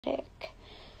Yeah,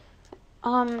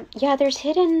 there's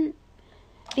hidden,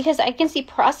 because I can see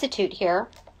prostitute here,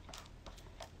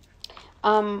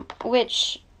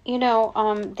 which, you know,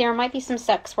 there might be some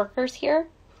sex workers here.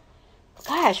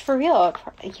 Gosh, for real.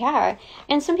 Yeah.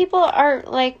 And some people are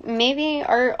like, maybe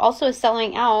are also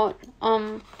selling out,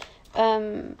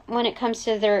 when it comes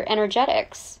to their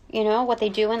energetics, you know, what they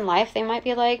do in life. They might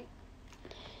be like,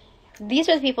 these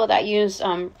are the people that use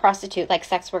prostitute, like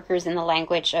sex workers, in the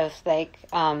language of like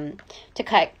to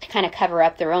kind of cover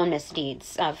up their own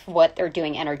misdeeds of what they're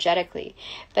doing energetically.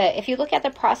 But if you look at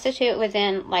the prostitute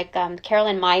within like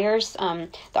Carolyn Myers, the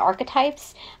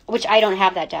archetypes, which I don't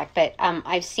have that deck, but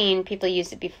I've seen people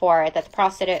use it before. That the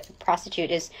prostitute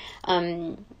is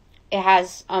it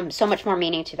has so much more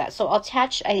meaning to that. So I'll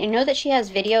attach. I know that she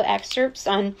has video excerpts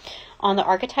on the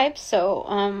archetypes.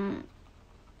 So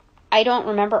I don't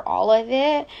remember all of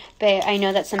it, but I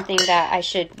know that's something that I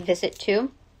should visit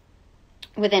too,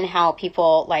 within how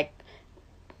people like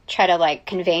try to like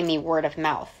convey me word of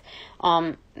mouth,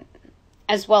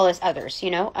 as well as others,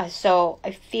 you know. So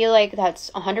I feel like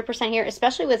that's 100% here,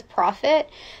 especially with Prophet.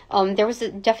 There was a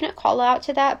definite call out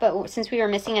to that, but since we were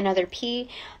missing another P,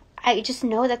 I just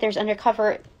know that there's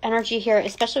undercover energy here,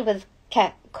 especially with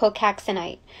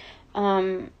cocaxinite,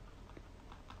 and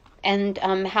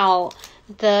how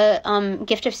the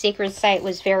gift of sacred sight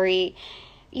was very,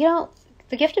 you know,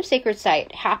 the gift of sacred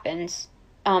sight happens,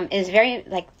 is very,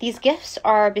 like, these gifts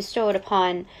are bestowed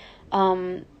upon,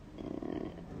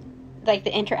 like,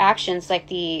 the interactions, like,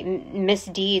 the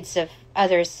misdeeds of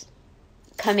others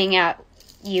coming at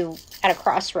you at a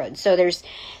crossroads. So there's,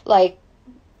 like,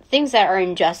 things that are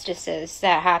injustices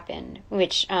that happen,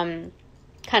 which, kind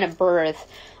of birth,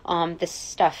 this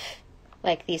stuff,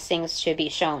 like, these things should be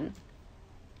shown.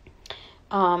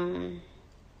 Yeah,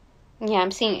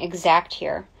 I'm seeing exact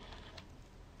here.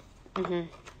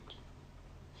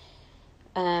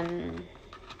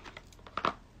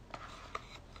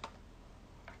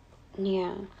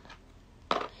 Yeah.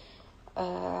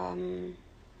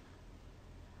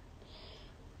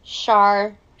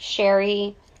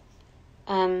 Sherry,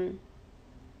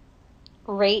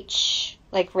 Rach,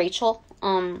 like Rachel,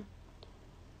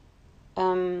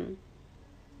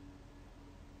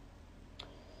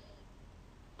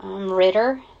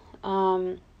 Ritter,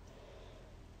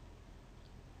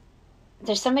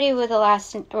 there's somebody with a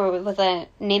last, or with a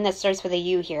name that starts with a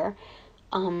U here.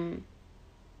 Who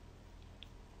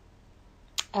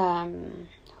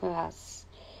else?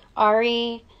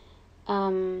 Ari,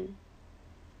 somebody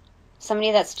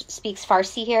that speaks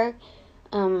Farsi here.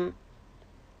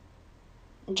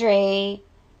 Dre,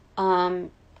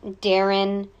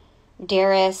 Darren,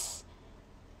 Darius,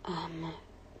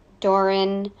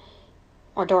 Doran,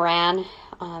 or Doran,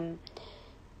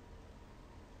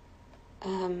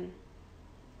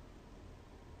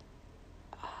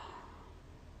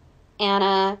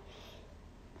 Anna,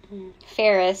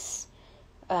 Ferris,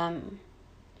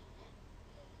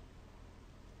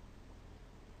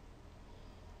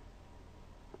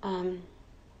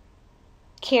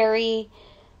 Carrie,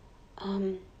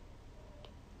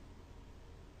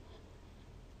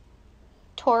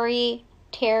 Tori,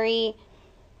 Terry,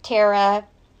 Tara,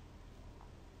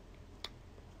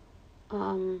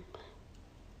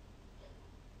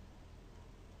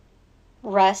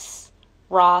 Ross,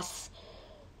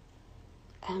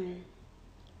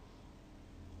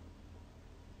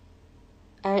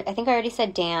 I think I already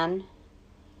said Dan,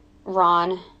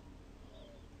 Ronald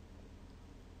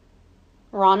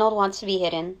wants to be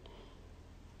hidden.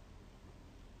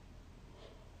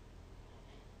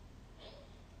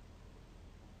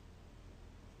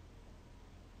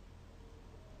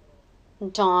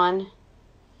 Dawn.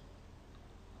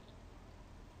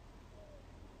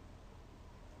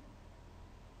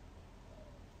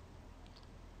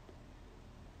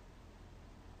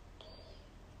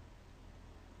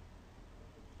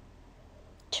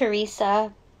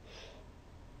 Teresa.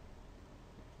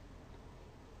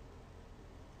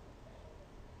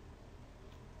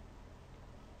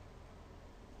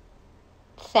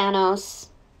 Thanos.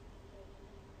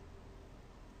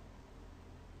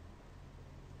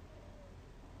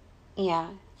 Yeah,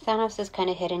 Thanos is kind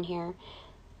of hidden here,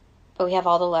 but we have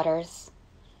all the letters.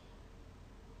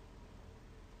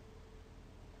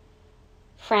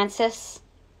 Francis.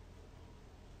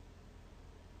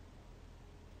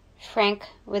 Frank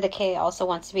with a K also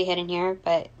wants to be hidden here,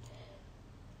 but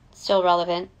still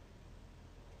relevant.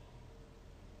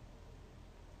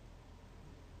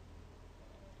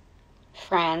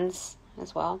 Franz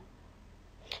as well.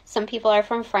 Some people are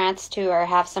from France too, or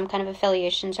have some kind of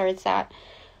affiliation towards that.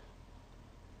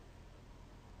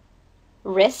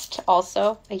 wrist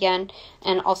also, again,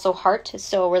 and also heart.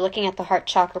 So we're looking at the heart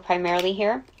chakra primarily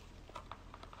here.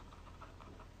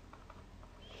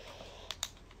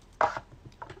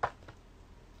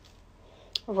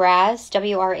 RAS,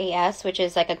 W-R-A-S, which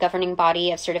is like a governing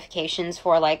body of certifications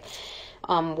for like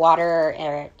water,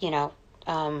 or, you know,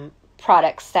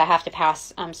 products that have to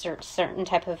pass certain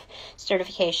type of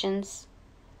certifications.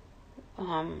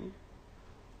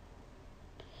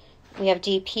 We have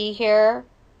DP here,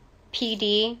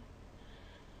 PD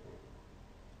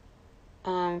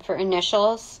for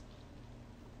initials.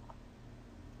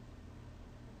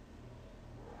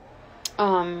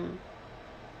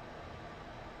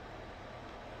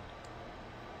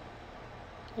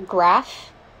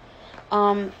 Graph.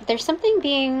 There's something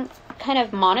being kind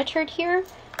of monitored here.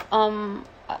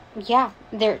 Yeah,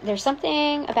 there's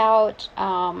something about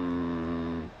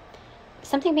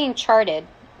something being charted,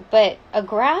 but a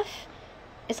graph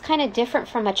is kind of different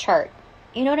from a chart.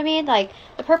 You know what I mean? Like,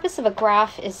 the purpose of a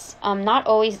graph is not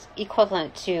always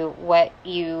equivalent to what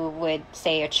you would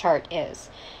say a chart is.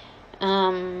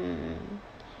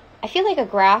 I feel like a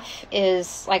graph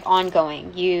is like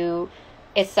ongoing.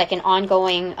 It's like an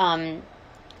ongoing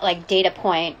like data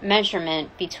point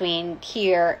measurement between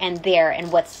here and there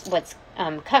and what's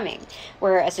coming.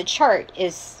 Whereas a chart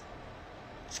it's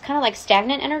kind of like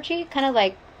stagnant energy, kind of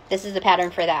like this is the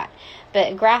pattern for that.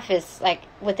 But a graph is like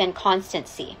within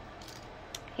constancy.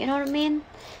 You know what I mean?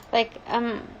 Like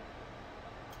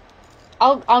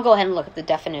I'll go ahead and look at the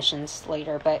definitions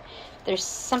later, but there's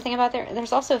something about there.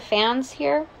 There's also fans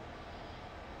here.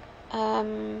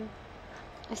 I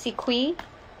see Qui.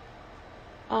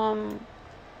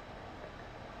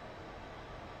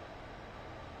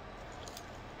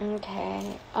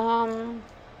 Okay.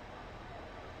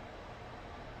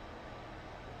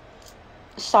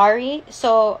 Sari.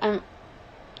 So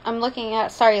I'm looking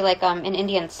at sari like in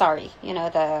Indian sari, you know,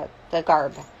 the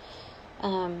garb.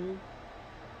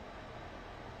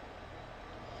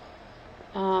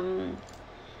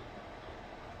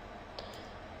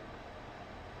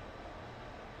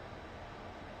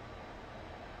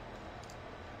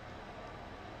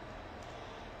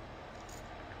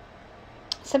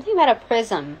 Something about a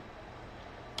prism.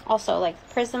 Also, like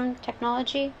prism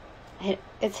technology.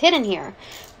 It's hidden here,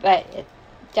 but it's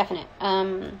definite.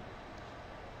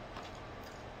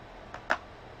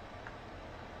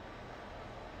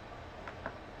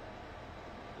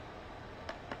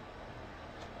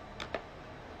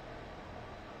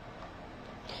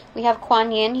 We have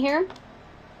Kuan Yin here.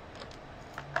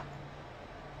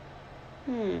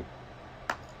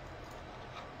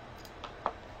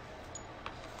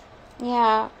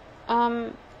 Yeah.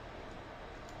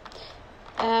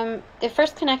 It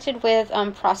first connected with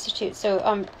prostitutes,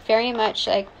 so very much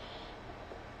like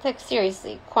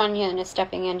seriously, Kuan Yin is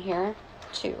stepping in here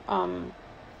to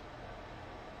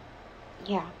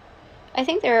yeah. I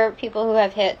think there are people who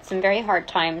have hit some very hard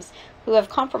times, who have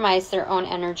compromised their own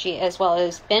energy as well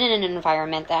as been in an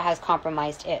environment that has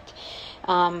compromised it.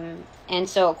 And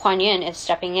so Kuan Yin is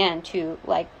stepping in to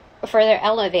like further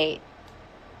elevate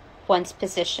one's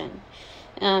position.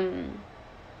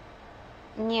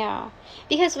 Yeah,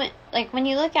 because when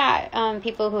you look at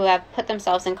people who have put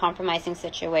themselves in compromising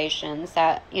situations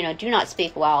that, you know, do not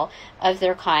speak well of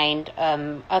their kind,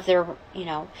 of their, you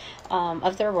know,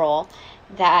 of their role,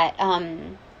 that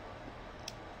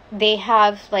they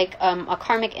have like a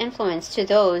karmic influence to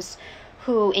those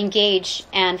who engage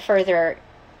and further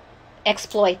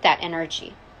exploit that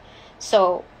energy.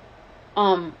 So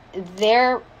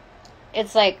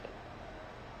it's like,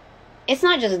 it's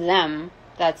not just them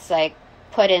that's like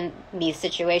put in these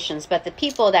situations, but the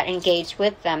people that engage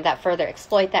with them that further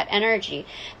exploit that energy,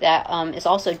 that is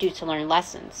also due to learn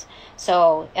lessons.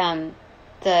 So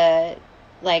the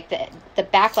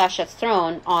backlash that's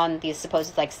thrown on these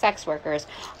supposed like sex workers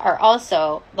are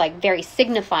also like very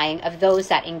signifying of those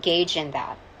that engage in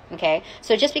that. Okay,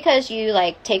 so just because you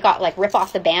like rip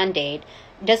off the Band-Aid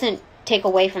doesn't take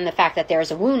away from the fact that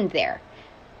there's a wound there.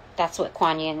 That's what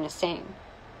Kuan Yin is saying.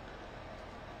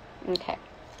 Okay.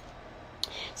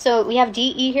 So we have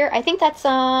DE here. I think that's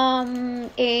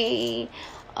what do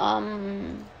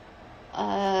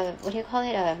you call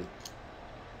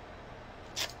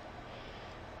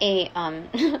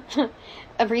it?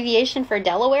 Abbreviation for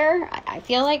Delaware. I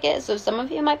feel like it. So some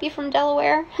of you might be from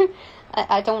Delaware.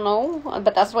 I don't know,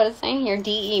 but that's what it's saying here.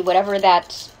 DE, whatever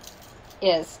that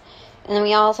is. And then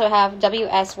we also have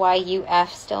WSYUF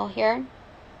still here.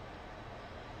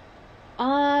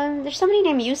 There's somebody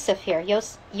named Yusuf here.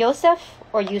 Yosef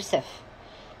or Yusuf?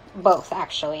 Both,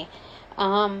 actually.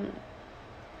 I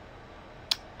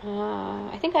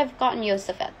think I've gotten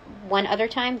Yosef at one other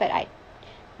time, but I'm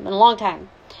Been a long time.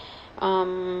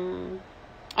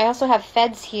 I also have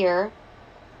feds here.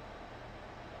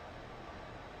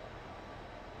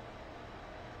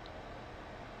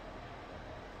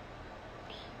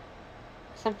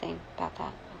 Something about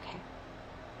that. Okay.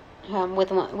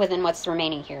 Within what's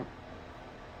remaining here.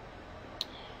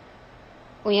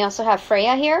 We also have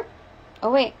Freya here.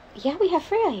 Oh, wait. Yeah, we have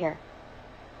Freya here.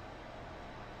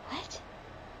 What?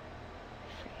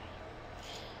 Freya.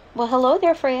 Well, hello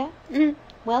there, Freya.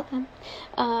 Welcome.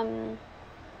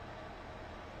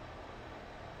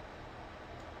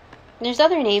 There's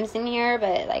other names in here,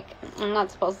 but, like, I'm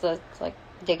not supposed to, like,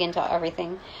 dig into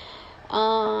everything.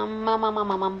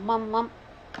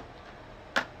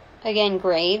 Again,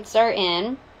 grades are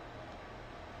in.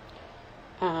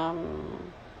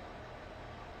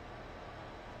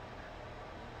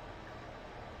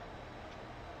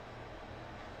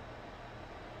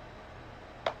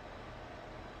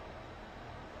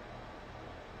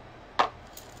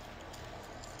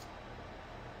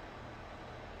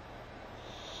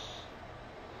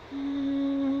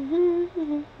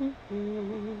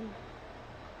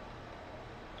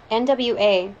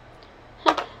 NWA.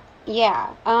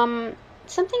 Yeah.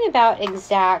 Something about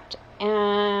exact,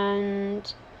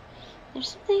 and there's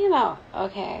something about,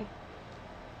 okay.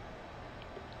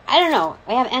 I don't know.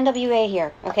 I have NWA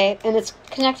here, okay? And it's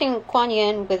connecting Kuan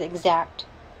Yin with exact.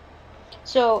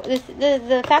 So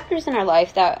the factors in our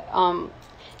life that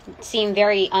seem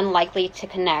very unlikely to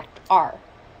connect are.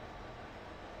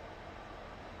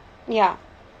 Yeah.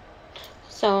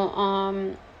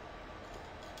 So,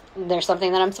 there's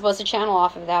something that I'm supposed to channel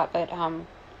off of that, but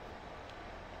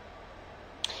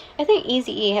I think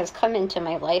Eazy-E has come into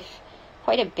my life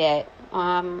quite a bit,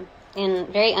 in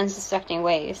very unsuspecting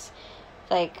ways.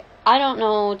 Like, I don't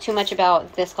know too much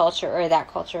about this culture or that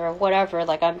culture or whatever.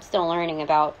 Like, I'm still learning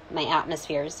about my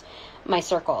atmospheres, my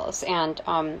circles, and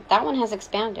that one has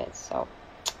expanded. So,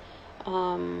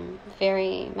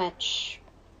 very much,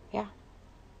 yeah.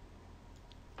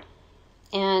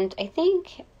 And I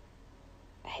think,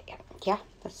 yeah,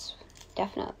 that's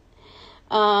definite.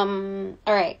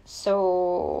 Alright,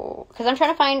 so, because I'm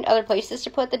trying to find other places to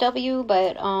put the W,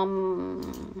 but,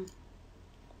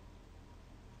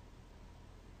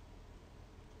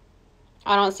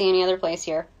 I don't see any other place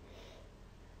here.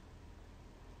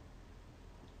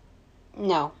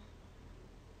 No.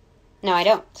 No, I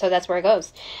don't. So that's where it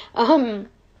goes. What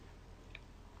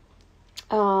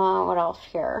else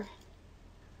here?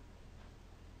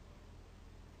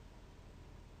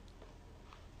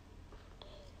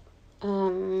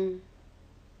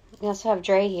 We also have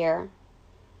Dre here.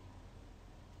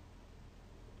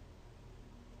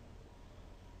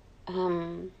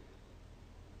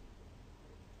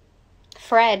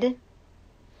 Fred.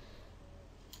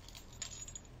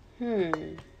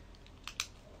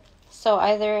 So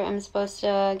either I'm supposed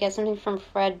to get something from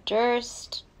Fred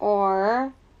Durst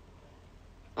or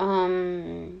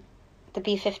the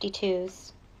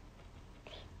B-52s.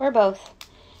 Or both.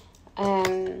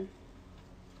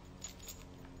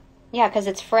 Yeah, because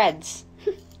it's Fred's.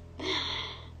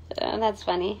 That's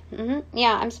funny.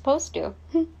 Yeah, I'm supposed to.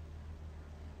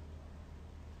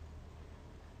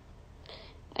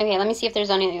 Okay, let me see if there's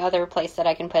any other place that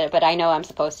I can put it, but I know I'm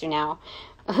supposed to now.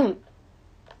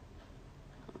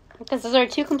 Because those are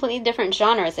two completely different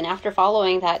genres, and after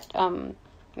following that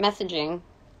messaging,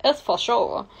 it's for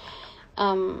sure.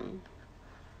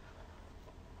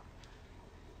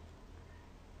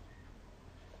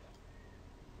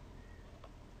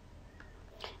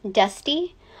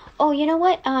 Dusty? Oh, you know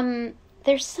what?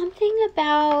 There's something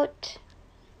about...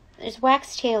 There's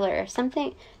Wax Taylor.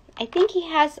 Something... I think he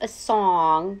has a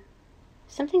song.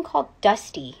 Something called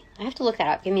Dusty. I have to look that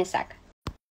up. Give me a sec.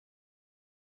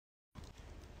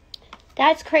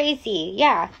 That's crazy.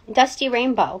 Yeah. Dusty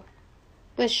Rainbow.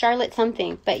 With Charlotte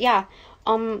something. But yeah.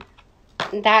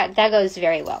 That goes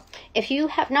very well. If you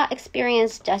have not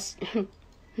experienced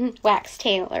Wax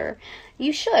Taylor,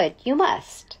 you should. You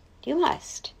must. You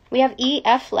must. We have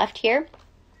EF left here,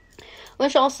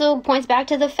 which also points back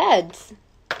to the feds,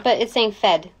 but it's saying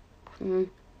Fed.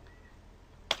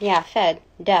 Yeah, Fed,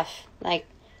 def, like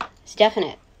it's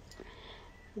definite,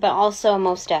 but also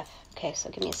most def. Okay, so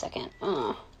give me a second.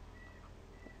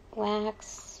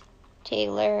 Wax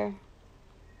Taylor,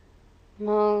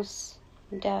 most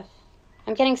def.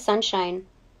 I'm getting sunshine.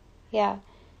 Yeah,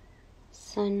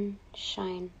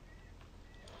 sunshine.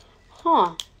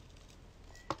 Huh.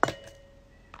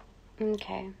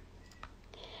 Okay.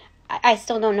 I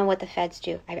still don't know what the feds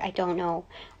do. I don't know.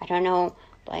 I don't know,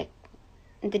 like,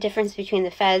 the difference between the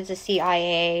feds, the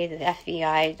CIA, the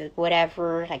FBI, the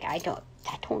whatever. Like, I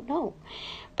don't know.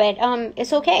 But,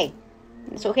 it's okay.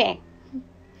 It's okay.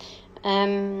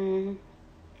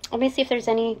 Let me see if there's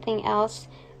anything else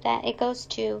that it goes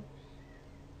to.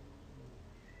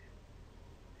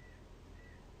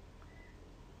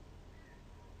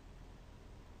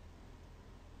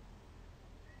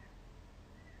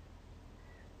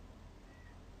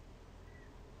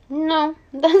 No,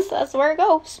 that's where it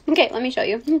goes. Okay, let me show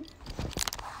you.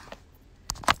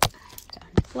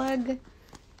 Unplug.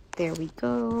 There we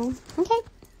go. Okay.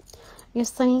 You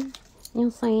see?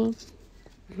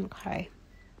 Okay.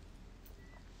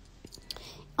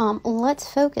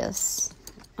 Let's focus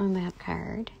on that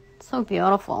card. So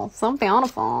beautiful. So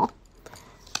beautiful.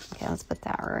 Okay, let's put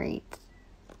that right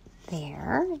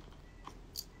there.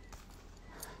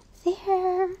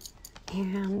 There.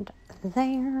 And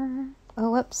there.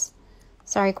 Oh, whoops.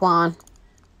 Sorry, Guan.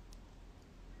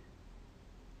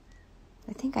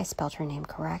 I think I spelled her name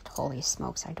correct. Holy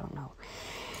smokes, I don't know.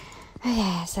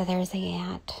 Okay, so there's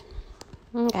that.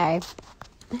 Okay.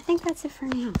 I think that's it for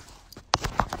now.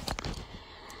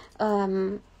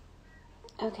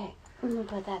 Okay. I'm gonna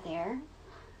put that there.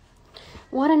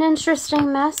 What an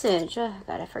interesting message. Oh,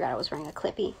 God, I forgot I was wearing a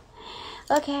clippy.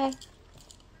 Okay.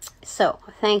 So,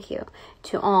 thank you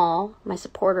to all my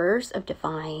supporters of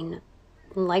Divine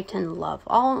Light and Love.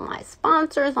 All my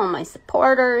sponsors, all my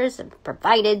supporters have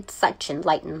provided such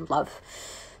enlightened love,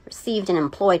 received and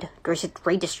employed,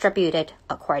 redistributed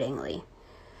accordingly.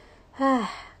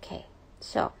 Okay,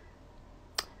 so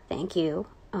thank you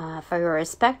for your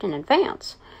respect in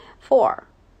advance for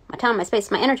my time, my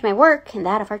space, my energy, my work, and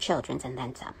that of our children's, and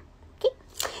then some.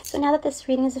 So now that this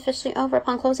reading is officially over,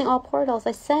 upon closing all portals,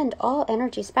 I send all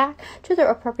energies back to their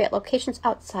appropriate locations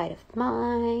outside of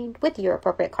mind, with your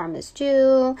appropriate karmas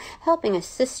due, helping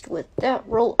assist with that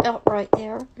roll out right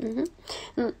there.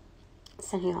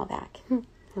 Sending it all back.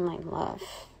 Enlightened love.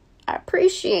 I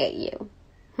appreciate you.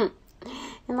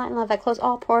 Enlightened love, I close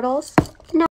all portals